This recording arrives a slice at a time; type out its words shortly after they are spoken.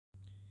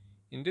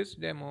In this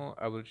demo,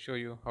 I will show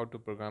you how to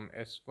program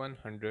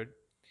S100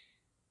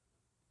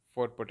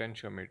 for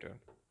potentiometer.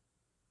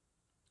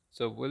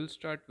 So we'll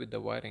start with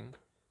the wiring.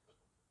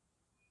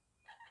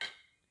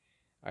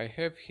 I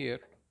have here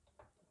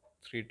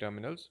three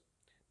terminals.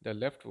 The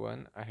left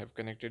one I have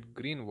connected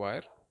green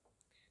wire.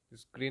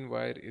 This green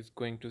wire is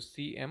going to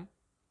CM,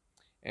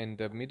 and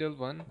the middle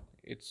one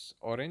it's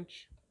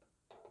orange.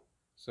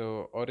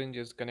 So orange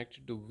is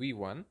connected to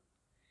V1,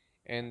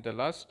 and the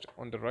last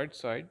on the right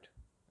side,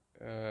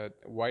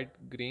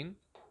 white green,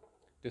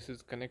 this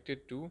is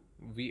connected to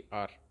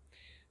VR.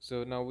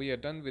 So now we are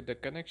done with the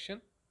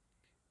connection.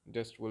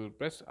 Just we'll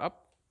press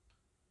up,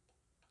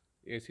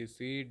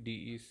 ACC,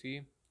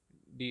 DEC,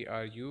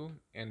 DRU,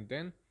 and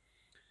then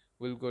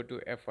we'll go to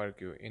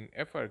FRQ. In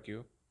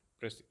FRQ,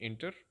 press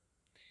enter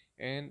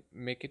and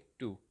make it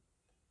 2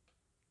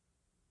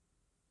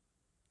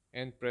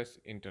 and press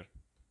enter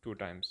 2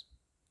 times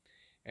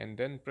and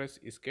then press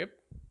escape.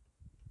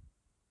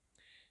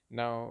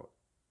 Now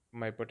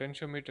my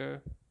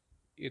potentiometer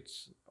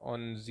it's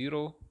on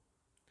 0%,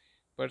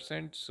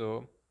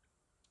 so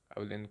I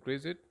will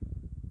increase it,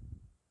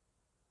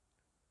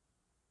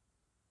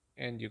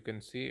 and you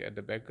can see at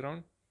the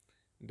background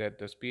that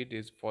the speed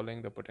is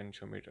following the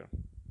potentiometer.